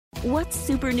What's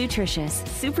super nutritious,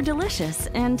 super delicious,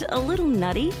 and a little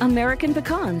nutty? American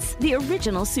pecans, the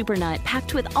original super nut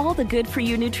packed with all the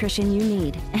good-for-you nutrition you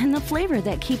need and the flavor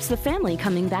that keeps the family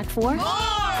coming back for more.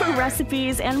 For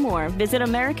recipes and more, visit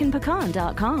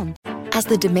AmericanPecan.com. As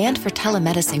the demand for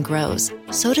telemedicine grows,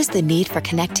 so does the need for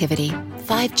connectivity.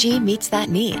 5G meets that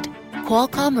need.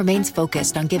 Qualcomm remains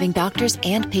focused on giving doctors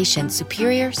and patients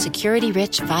superior,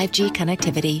 security-rich 5G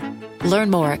connectivity.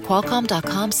 Learn more at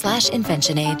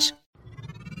qualcomm.com/InventionAge.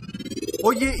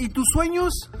 Oye, ¿y tus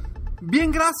sueños?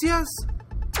 Bien, gracias.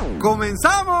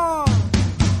 ¡Comenzamos!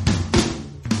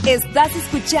 Estás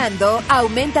escuchando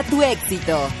Aumenta tu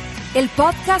éxito, el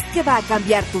podcast que va a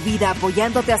cambiar tu vida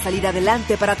apoyándote a salir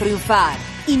adelante para triunfar.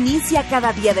 Inicia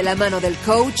cada día de la mano del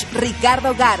coach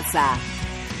Ricardo Garza,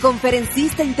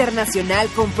 conferencista internacional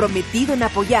comprometido en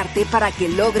apoyarte para que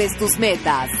logres tus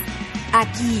metas.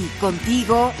 Aquí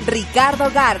contigo, Ricardo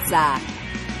Garza.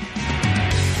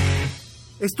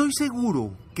 Estoy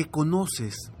seguro que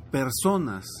conoces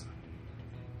personas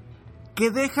que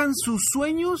dejan sus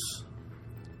sueños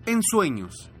en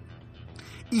sueños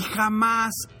y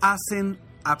jamás hacen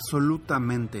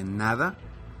absolutamente nada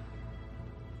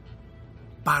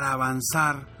para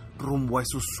avanzar rumbo a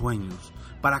esos sueños,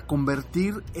 para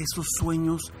convertir esos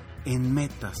sueños en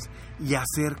metas y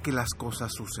hacer que las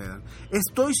cosas sucedan.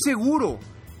 Estoy seguro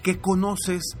que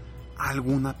conoces a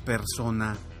alguna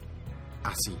persona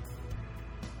así.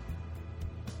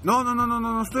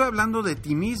 No estoy hablando de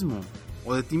ti mismo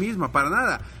o de ti misma, para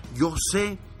nada. Yo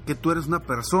sé que tú eres una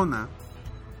persona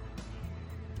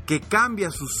que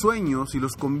cambia sus sueños y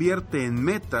los convierte en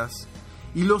metas,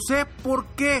 y lo sé ¿por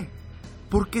qué?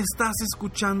 Porque estás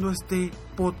escuchando este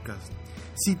podcast.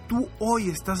 Si tú hoy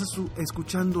estás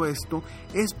escuchando esto,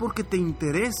 es porque te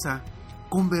interesa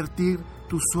convertir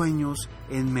tus sueños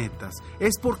en metas.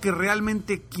 Es porque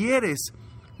realmente quieres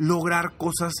lograr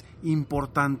cosas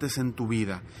importantes en tu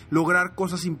vida, lograr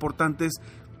cosas importantes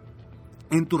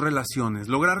en tus relaciones,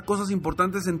 lograr cosas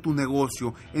importantes en tu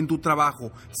negocio, en tu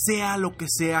trabajo, sea lo que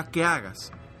sea que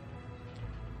hagas.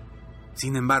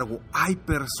 Sin embargo, hay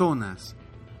personas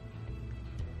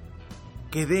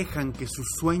que dejan que sus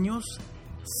sueños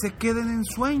se queden en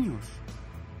sueños.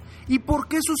 ¿Y por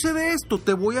qué sucede esto?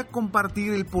 Te voy a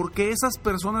compartir el por qué esas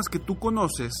personas que tú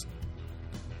conoces,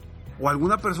 o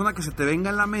alguna persona que se te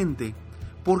venga en la mente,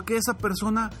 por qué esa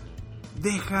persona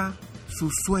deja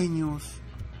sus sueños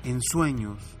en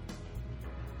sueños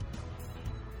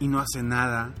y no hace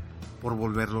nada por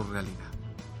volverlo realidad.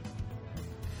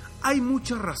 Hay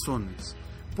muchas razones.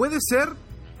 Puede ser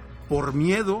por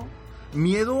miedo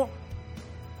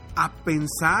a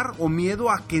pensar o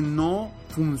miedo a que no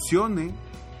funcione,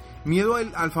 miedo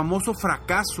al famoso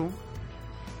fracaso,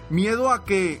 miedo a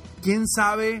que quién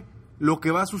sabe lo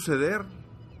que va a suceder.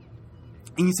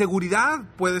 Inseguridad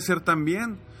puede ser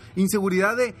también,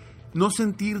 inseguridad de no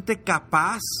sentirte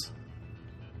capaz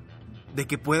de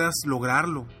que puedas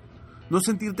lograrlo, no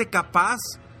sentirte capaz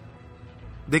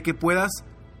de que puedas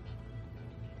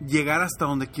llegar hasta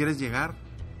donde quieres llegar.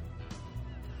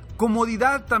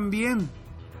 Comodidad también.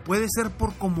 Puede ser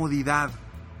por comodidad.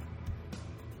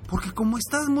 Porque como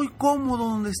estás muy cómodo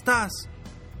donde estás,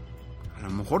 a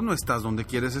lo mejor no estás donde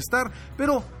quieres estar,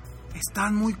 pero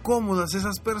están muy cómodas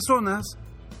esas personas,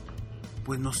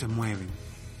 pues no se mueven.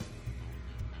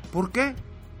 ¿Por qué?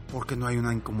 Porque no hay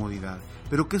una incomodidad.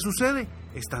 ¿Pero qué sucede?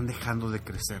 Están dejando de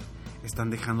crecer,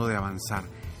 están dejando de avanzar,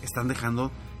 están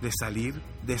dejando de salir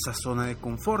de esa zona de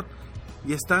confort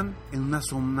y están en una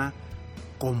zona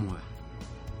cómoda.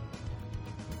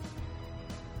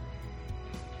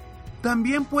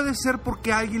 También puede ser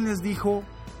porque alguien les dijo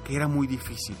que era muy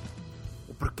difícil,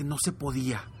 o porque no se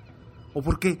podía, o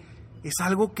porque es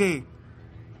algo que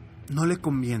no le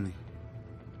conviene.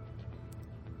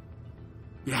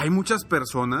 Y hay muchas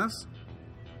personas,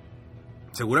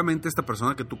 seguramente esta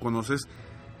persona que tú conoces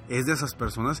es de esas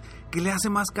personas que le hace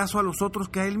más caso a los otros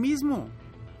que a él mismo.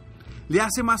 Le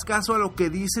hace más caso a lo que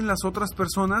dicen las otras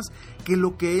personas que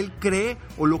lo que él cree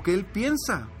o lo que él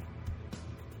piensa.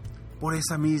 Por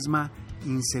esa misma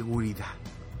inseguridad.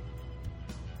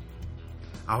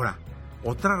 Ahora,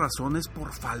 otra razón es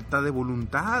por falta de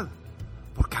voluntad,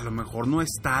 porque a lo mejor no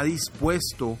está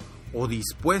dispuesto o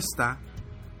dispuesta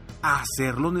a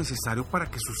hacer lo necesario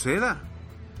para que suceda.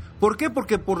 ¿Por qué?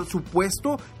 Porque por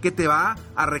supuesto que te va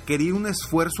a requerir un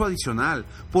esfuerzo adicional.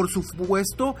 Por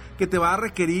supuesto que te va a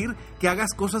requerir que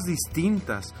hagas cosas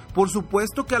distintas. Por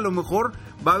supuesto que a lo mejor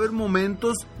va a haber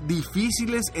momentos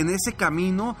difíciles en ese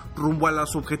camino rumbo a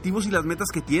los objetivos y las metas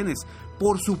que tienes.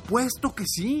 Por supuesto que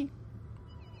sí.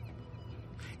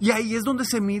 Y ahí es donde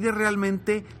se mide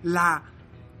realmente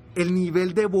el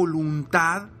nivel de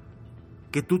voluntad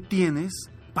que tú tienes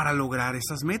para lograr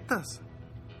esas metas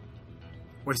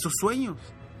o esos sueños.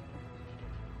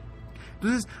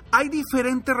 Entonces, hay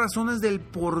diferentes razones del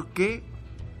por qué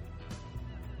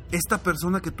esta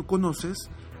persona que tú conoces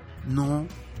no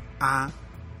ha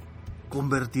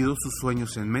convertido sus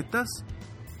sueños en metas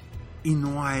y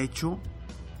no ha hecho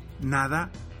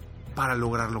nada para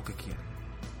lograr lo que quiere.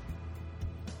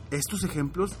 Estos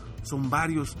ejemplos son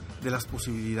varios de las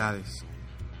posibilidades.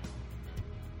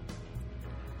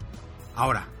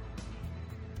 Ahora,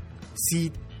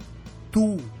 si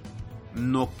tú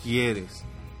no quieres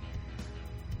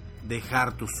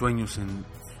dejar tus sueños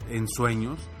en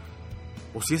sueños,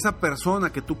 o si esa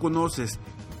persona que tú conoces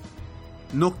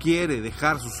no quiere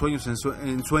dejar sus sueños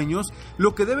en sueños,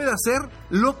 lo que debe de hacer,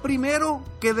 lo primero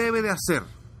que debe de hacer,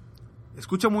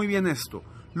 escucha muy bien esto,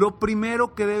 lo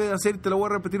primero que debe de hacer, y te lo voy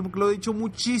a repetir porque lo he dicho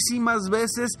muchísimas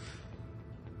veces,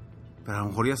 pero a lo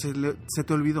mejor ya se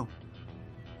te olvidó.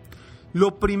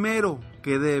 Lo primero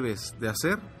que debes de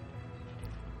hacer,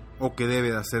 o que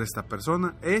debe de hacer esta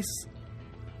persona, es,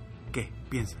 ¿qué?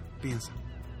 Piensa.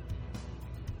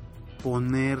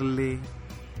 Ponerle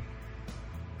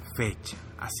fecha,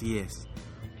 así es,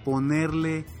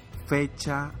 ponerle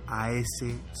fecha a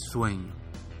ese sueño.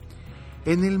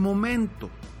 En el momento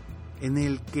en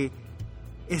el que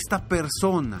esta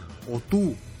persona o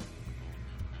tú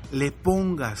le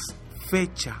pongas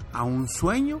fecha a un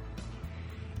sueño,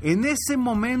 en ese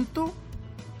momento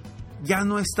ya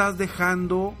no estás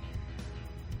dejando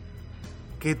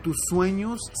que tus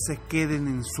sueños se queden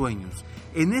en sueños.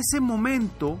 En ese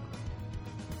momento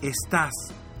estás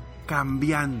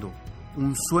cambiando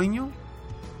un sueño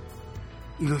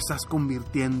y lo estás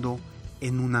convirtiendo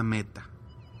en una meta.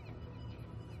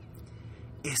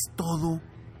 Es todo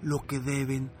lo que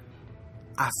deben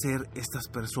hacer estas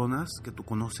personas que tú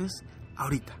conoces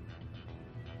ahorita.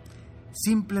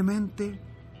 Simplemente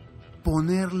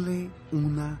ponerle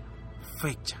una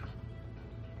fecha.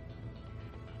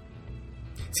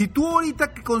 Si tú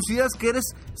ahorita que consideras que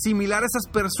eres similar a esas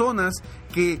personas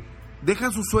que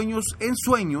dejan sus sueños en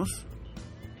sueños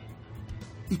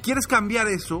y quieres cambiar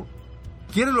eso,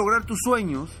 quieres lograr tus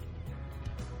sueños,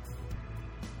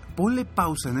 ponle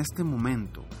pausa en este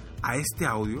momento a este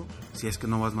audio, si es que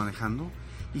no vas manejando,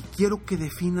 y quiero que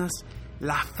definas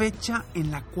la fecha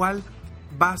en la cual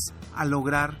vas a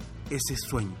lograr ese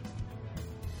sueño.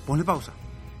 Ponle pausa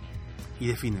y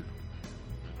defínelo.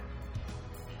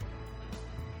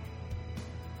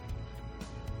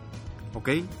 ¿Ok?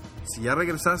 Si ya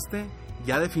regresaste,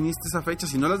 ya definiste esa fecha.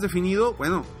 Si no la has definido,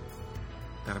 bueno,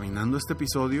 terminando este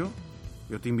episodio,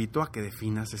 yo te invito a que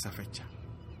definas esa fecha.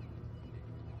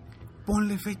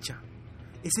 Ponle fecha.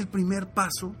 Es el primer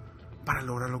paso para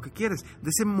lograr lo que quieres. De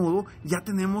ese modo, ya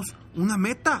tenemos una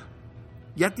meta.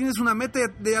 Ya tienes una meta,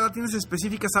 ya la tienes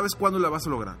específica, sabes cuándo la vas a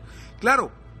lograr.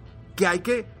 Claro, que hay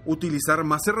que utilizar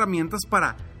más herramientas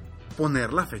para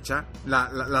poner la fecha,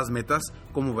 las metas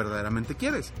como verdaderamente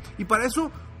quieres. Y para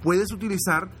eso puedes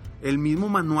utilizar el mismo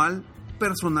manual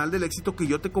personal del éxito que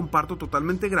yo te comparto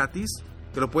totalmente gratis.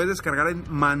 Te lo puedes descargar en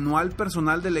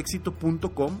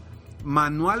manualpersonaldelexito.com,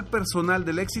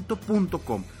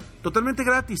 manualpersonaldelexito.com, totalmente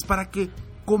gratis, para que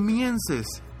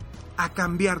comiences a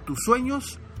cambiar tus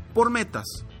sueños por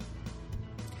metas.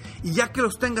 Y ya que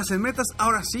los tengas en metas,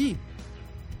 ahora sí,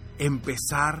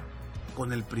 empezar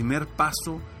con el primer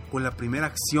paso, con la primera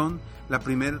acción, la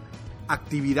primera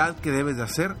actividad que debes de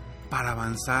hacer para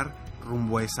avanzar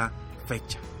rumbo a esa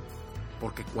fecha.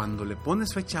 Porque cuando le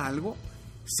pones fecha a algo,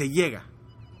 se llega.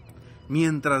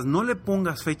 Mientras no le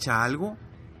pongas fecha a algo,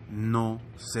 no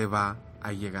se va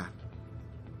a llegar.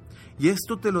 Y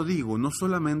esto te lo digo no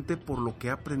solamente por lo que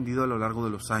he aprendido a lo largo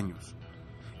de los años,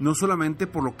 no solamente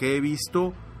por lo que he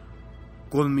visto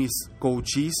con mis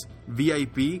coaches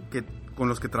VIP con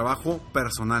los que trabajo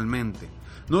personalmente,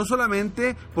 no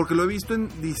solamente porque lo he visto en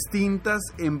distintas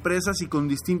empresas y con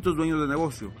distintos dueños de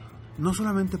negocio, no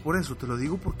solamente por eso, te lo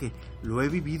digo porque lo he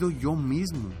vivido yo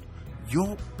mismo,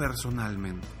 yo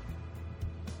personalmente.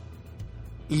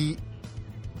 Y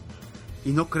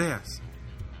no creas,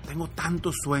 tengo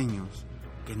tantos sueños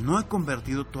que no he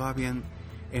convertido todavía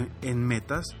en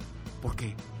metas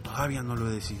porque todavía no lo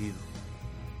he decidido.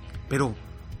 Pero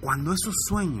cuando esos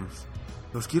sueños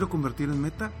los quiero convertir en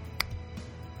meta,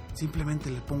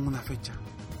 simplemente le pongo una fecha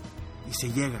y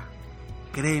se llega.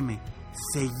 Créeme,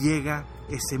 se llega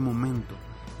ese momento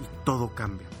y todo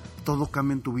cambia. Todo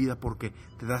cambia en tu vida porque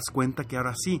te das cuenta que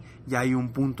ahora sí, ya hay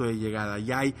un punto de llegada,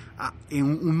 ya hay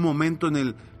un momento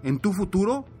en tu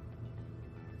futuro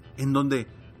en donde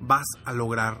vas a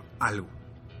lograr algo.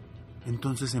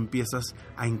 Entonces empiezas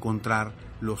a encontrar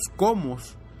los cómo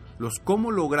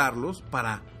lograrlos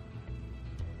para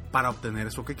para obtener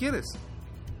eso que quieres.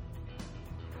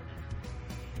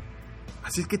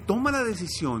 Así es que toma la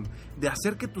decisión de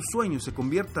hacer que tus sueños se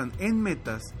conviertan en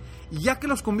metas, y ya que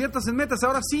los conviertas en metas,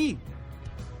 ahora sí,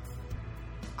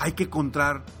 hay que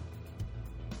encontrar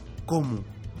cómo,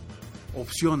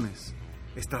 opciones,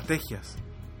 estrategias,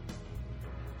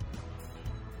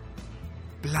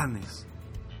 planes,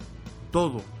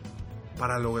 todo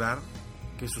para lograr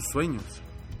que sus sueños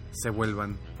se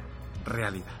vuelvan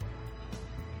realidad.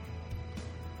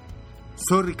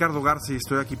 Soy Ricardo Garza y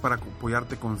estoy aquí para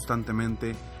apoyarte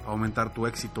constantemente a aumentar tu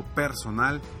éxito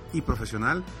personal y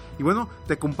profesional. Y bueno,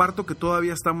 te comparto que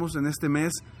todavía estamos en este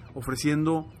mes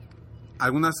ofreciendo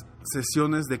algunas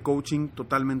sesiones de coaching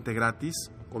totalmente gratis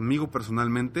conmigo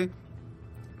personalmente.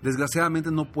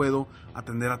 Desgraciadamente no puedo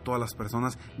atender a todas las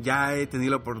personas. Ya he tenido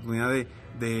la oportunidad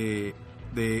de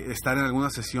estar en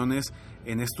algunas sesiones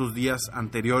en estos días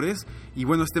anteriores. Y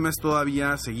bueno, este mes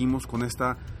todavía seguimos con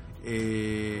esta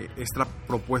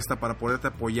propuesta para poderte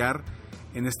apoyar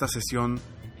en esta sesión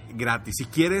gratis. Si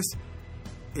quieres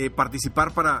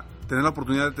participar para tener la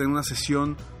oportunidad de tener una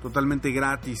sesión totalmente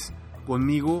gratis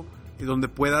conmigo, donde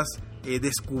puedas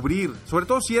descubrir, sobre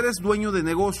todo si eres dueño de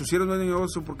negocio,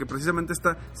 porque precisamente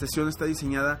esta sesión está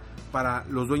diseñada para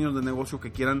los dueños de negocio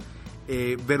que quieran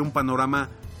ver un panorama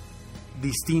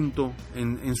distinto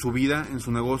en su vida, en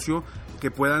su negocio, que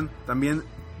puedan también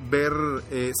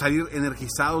salir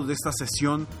energizados de esta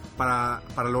sesión para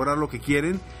lograr lo que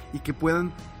quieren, y que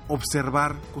puedan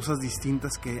observar cosas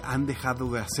distintas que han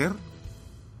dejado de hacer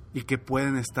y que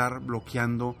pueden estar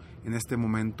bloqueando en este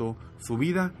momento su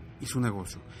vida y su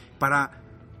negocio. Para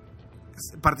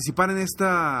participar en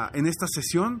esta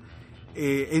sesión,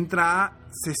 entra a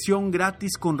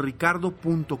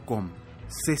sesiongratisconricardo.com.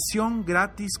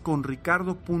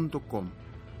 sesiongratisconricardo.com.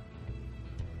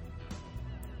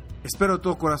 Espero de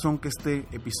todo corazón que este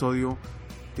episodio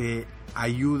te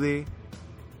ayude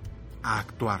a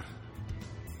actuar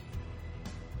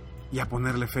y a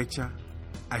ponerle fecha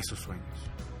a esos sueños.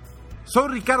 Soy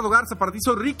Ricardo Garza, para ti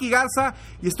soy Ricky Garza,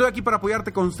 y estoy aquí para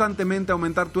apoyarte constantemente a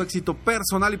aumentar tu éxito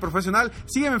personal y profesional.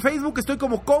 Sígueme en Facebook, estoy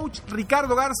como Coach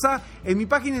Ricardo Garza, en mi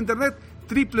página de internet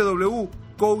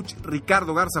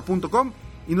www.coachricardogarza.com,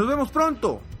 y nos vemos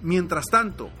pronto. Mientras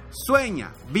tanto,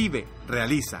 sueña, vive,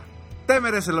 realiza. Te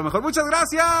mereces lo mejor. ¡Muchas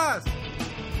gracias!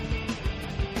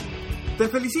 Te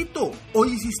felicito. Hoy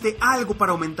hiciste algo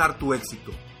para aumentar tu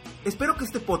éxito. Espero que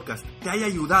este podcast te haya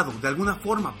ayudado de alguna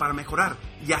forma para mejorar,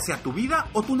 ya sea tu vida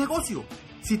o tu negocio.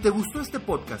 Si te gustó este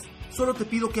podcast, solo te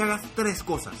pido que hagas 3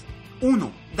 cosas.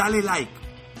 1. Dale like.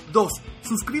 2.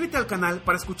 Suscríbete al canal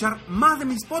para escuchar más de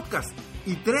mis podcasts.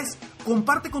 Y 3.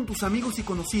 Comparte con tus amigos y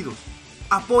conocidos.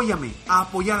 Apóyame a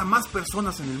apoyar a más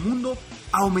personas en el mundo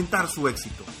a aumentar su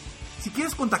éxito. Si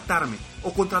quieres contactarme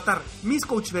o contratar mis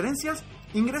coachferencias,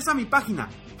 ingresa a mi página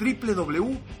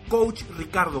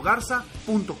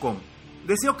www.coachricardogarza.com.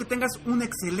 Deseo que tengas un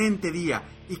excelente día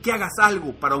y que hagas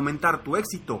algo para aumentar tu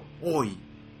éxito hoy.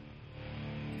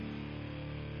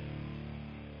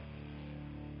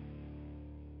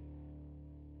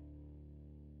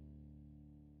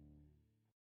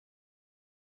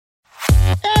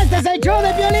 Este es el show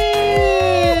de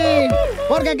Piolín.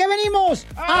 Porque aquí venimos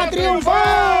a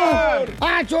triunfar,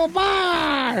 a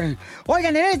chupar.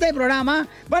 Oigan, en este programa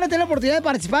van a tener la oportunidad de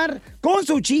participar con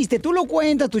su chiste. Tú lo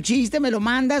cuentas, tu chiste, me lo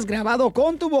mandas grabado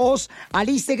con tu voz al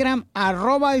Instagram,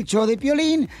 @el show de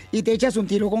Piolín, y te echas un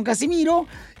tiro con Casimiro,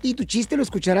 y tu chiste lo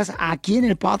escucharás aquí en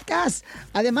el podcast.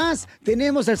 Además,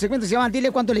 tenemos el segmento que se llama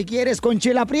Dile Cuánto Le Quieres con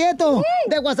Chela Prieto,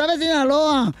 de Guasave,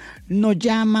 Sinaloa. Nos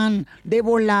llaman de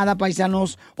volada,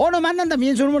 paisanos, o nos mandan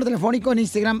también su número telefónico en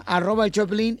Instagram, @el show de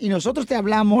Piolín, y nosotros te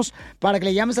hablamos para que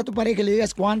le llames a tu pareja y le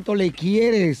digas cuánto le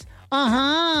quieres.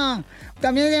 Ajá.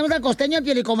 También tenemos al costeño,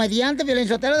 Piolicomediante,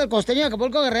 Piolinsotero del Costeño de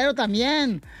Acapulco, Guerrero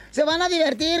también. Se van a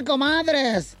divertir,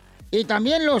 comadres. Y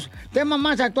también los temas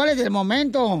más actuales del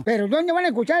momento. Pero ¿dónde van a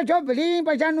escuchar el show, Piolín,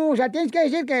 paisano? O sea, tienes que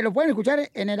decir que lo pueden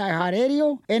escuchar en el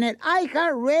iHeartRadio. En el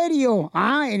iHeartRadio.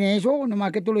 Ah, en eso,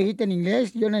 nomás que tú lo dijiste en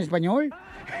inglés, yo en español.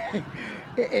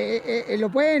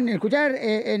 Lo pueden escuchar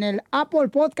en el Apple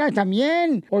Podcast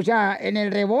también. O sea, en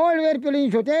el Revolver, Piolín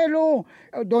Sotelo.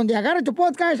 Donde agarra tu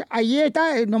podcast, ahí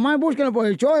está. Nomás búsquenlo por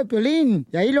el show de Piolín.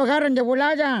 Y ahí lo agarran de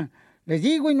volada. Les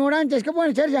digo, ignorantes, ¿qué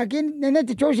pueden hacerse aquí en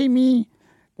este show sin mí?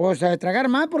 Pues tragar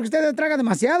más, porque usted traga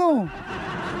demasiado.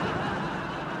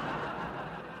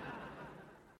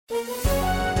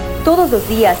 Todos los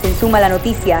días en Suma la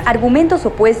Noticia, argumentos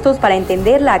opuestos para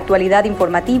entender la actualidad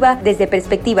informativa desde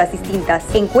perspectivas distintas.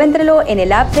 Encuéntrelo en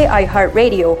el app de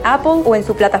iHeartRadio, Apple o en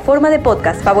su plataforma de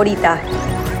podcast favorita.